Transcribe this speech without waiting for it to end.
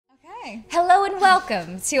Hi. Hello and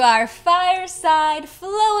welcome to our Fireside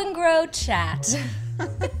Flow and Grow Chat.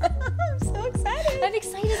 I'm so excited. I'm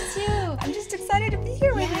excited too. I'm just excited to be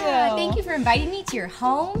here with you. Thank you for inviting me to your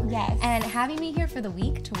home. Yes. And having me here for the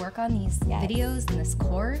week to work on these videos and this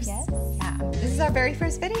course. Yes. Yeah. This is our very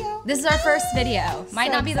first video. This is our first video.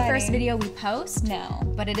 Might not be the first exciting. video we post. No.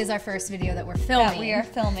 But it is our first video that we're filming. That we are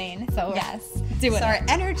filming. So yes. do it. So our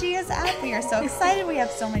energy is up. We are so excited. We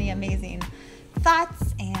have so many amazing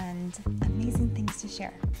thoughts and amazing things to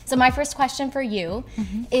share. So my first question for you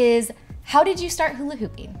is, how did you start hula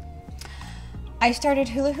hooping? I started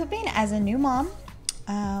hula hooping as a new mom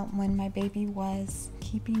when my baby was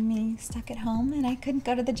keeping me stuck at home and I couldn't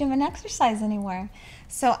go to the gym and exercise anymore.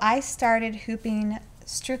 So I started hooping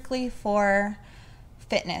strictly for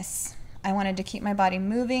fitness. I wanted to keep my body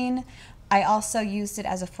moving. I also used it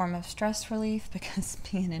as a form of stress relief because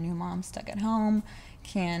being a new mom stuck at home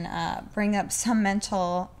can bring up some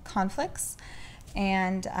mental conflicts,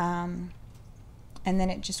 and then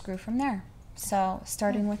it just grew from there. So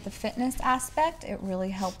starting with the fitness aspect, it really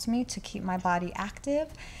helped me to keep my body active,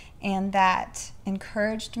 and that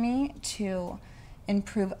encouraged me to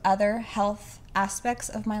improve other health aspects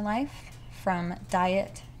of my life, from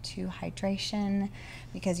diet to hydration,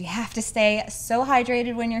 because you have to stay so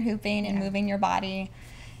hydrated when you're hooping and moving your body,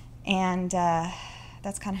 and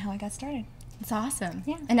that's kind of how I got started. It's awesome.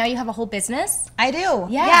 Yeah. And now you have a whole business? I do.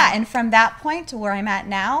 Yeah. And from that point to where I'm at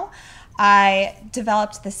now, I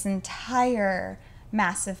developed this entire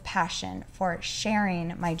massive passion for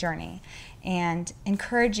sharing my journey and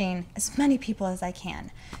encouraging as many people as I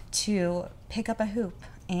can to pick up a hoop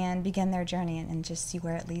and begin their journey and just see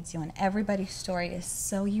where it leads you. And everybody's story is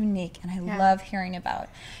so unique, and I love hearing about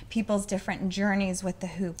people's different journeys with the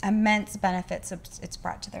hoop, immense benefits it's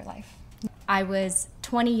brought to their life. I was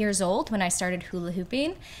 20 years old when I started hula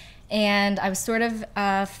hooping, and I was sort of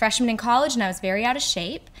a freshman in college, and I was very out of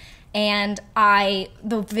shape. And the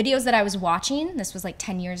videos that I was watching, this was like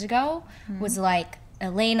 10 years ago, was like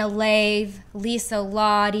Elena Lave, Lisa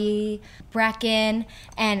Lottie, Brecken,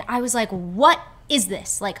 and I was like, what is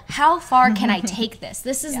this? Like, how far can I take this?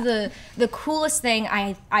 This is the coolest thing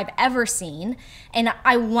I've ever seen, and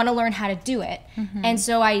I want to learn how to do it. And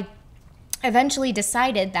so I eventually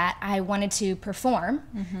decided that I wanted to perform,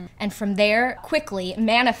 and from there quickly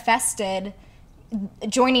manifested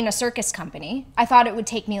joining a circus company. I thought it would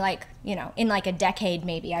take me in like a decade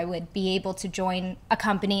maybe I would be able to join a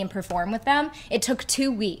company and perform with them. It took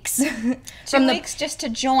 2 weeks. 2 weeks just to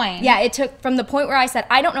join? Yeah, it took from the point where I said,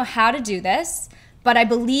 I don't know how to do this, but I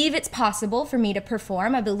believe it's possible for me to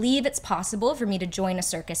perform. I believe it's possible for me to join a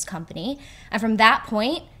circus company. And from that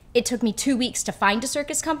point, it took me 2 weeks to find a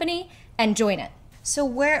circus company and join it. So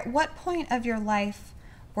what point of your life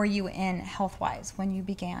were you in health-wise when you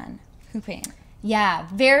began hooping? Yeah,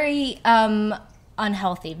 very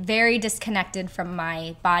unhealthy, very disconnected from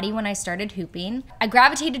my body when I started hooping. I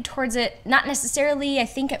gravitated towards it, not necessarily, I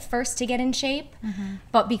think, at first to get in shape,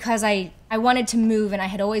 but because I wanted to move, and I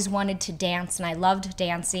had always wanted to dance, and I loved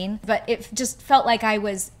dancing. But it just felt like I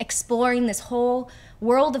was exploring this whole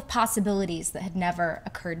world of possibilities that had never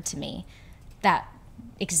occurred to me that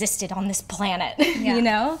existed on this planet, you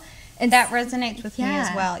know? And that resonates with me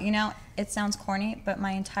as well. You know, it sounds corny, but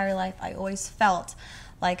my entire life I always felt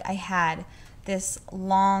like I had this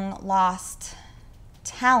long lost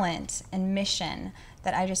talent and mission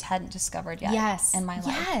that I just hadn't discovered yet in my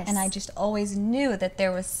life. And I just always knew that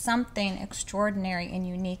there was something extraordinary and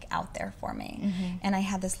unique out there for me. And I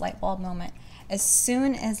had this light bulb moment. As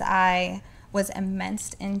soon as I was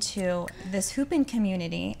immersed into this hooping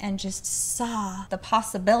community and just saw the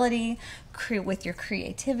possibility with your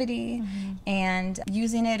creativity and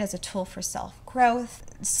using it as a tool for self-growth.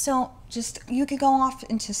 So just, you could go off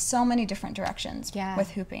into so many different directions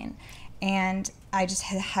with hooping. And I just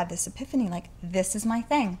had this epiphany, like, this is my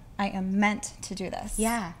thing. I am meant to do this.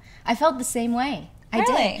 Yeah, I felt the same way. I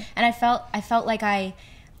did. And I felt like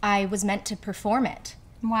I was meant to perform it.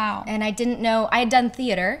 Wow. And I didn't know, I had done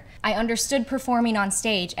theater. I understood performing on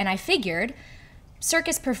stage, and I figured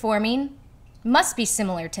circus performing must be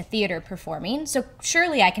similar to theater performing, so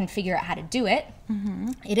surely I can figure out how to do it.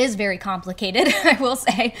 It is very complicated, I will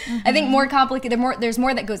say. I think more complicated, there's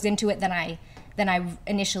more that goes into it than I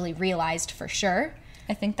initially realized, for sure.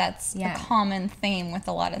 I think that's a common theme with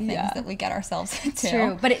a lot of things that we get ourselves into.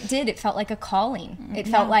 True, but it felt like a calling. It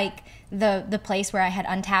felt like the place where I had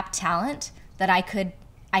untapped talent that I could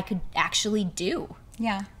actually do.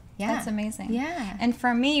 Yeah. That's amazing. Yeah. And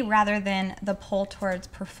for me, rather than the pull towards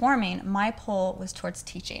performing, my pull was towards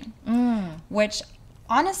teaching, which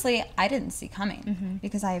honestly I didn't see coming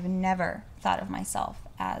because I have never thought of myself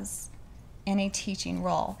as in a teaching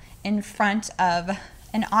role in front of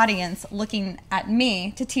an audience looking at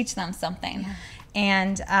me to teach them something. Yeah.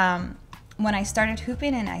 And when I started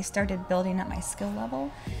hooping and I started building up my skill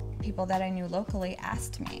level, people that I knew locally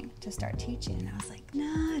asked me to start teaching. And I was like,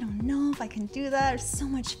 no, I don't know if I can do that. There's so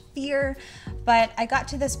much fear. But I got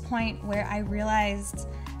to this point where I realized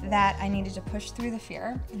that I needed to push through the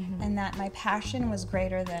fear, and that my passion was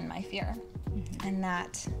greater than my fear. And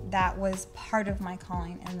that was part of my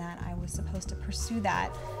calling, and that I was supposed to pursue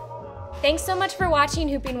that. Thanks so much for watching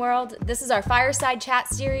Hooping World. This is our Fireside Chat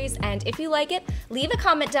series, and if you like it, leave a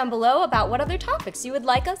comment down below about what other topics you would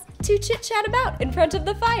like us to chit-chat about in front of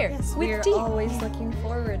the fire. Yes, we're always looking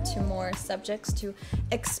forward to more subjects to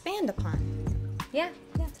expand upon. Yeah.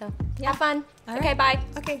 So have fun. All okay, right. bye.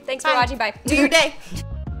 Okay, thanks for watching. Bye. Do your day.